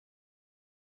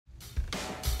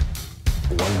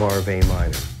1 bar of A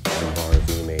minor, 1 bar of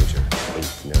E major,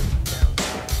 8th note down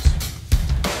strings.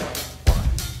 1,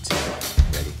 2,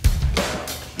 ready, go.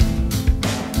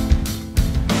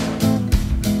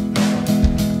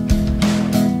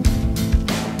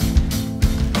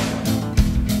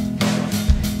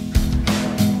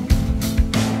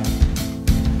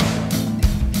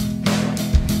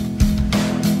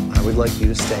 I would like you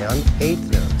to stay on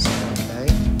 8th notes, okay?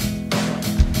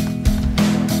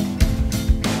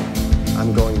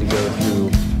 I'm going to go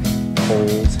through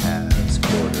wholes, halves,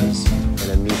 quarters, and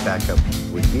then meet back up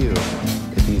with you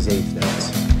at these 8th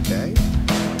notes, okay?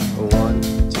 1,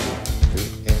 2, 3,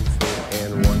 and 4,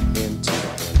 and 1, and 2,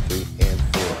 and 3, and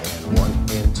 4, and 1,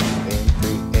 and 2, and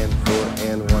 3, and 4,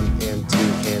 and 1, and 2,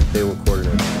 and they were quarter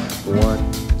notes. 1,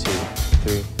 2,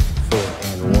 3, 4,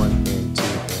 and 1, and 2,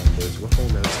 and those were whole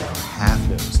notes now. Half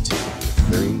notes, 2,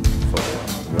 3, 4,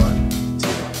 1, 2,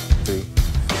 3,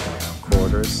 4. Now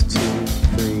quarters, 2,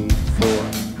 3, 4,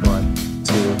 1,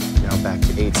 2. Now back to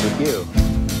 8s with you.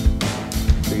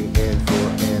 3 and 4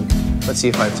 and let's see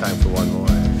if I have time for one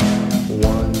more.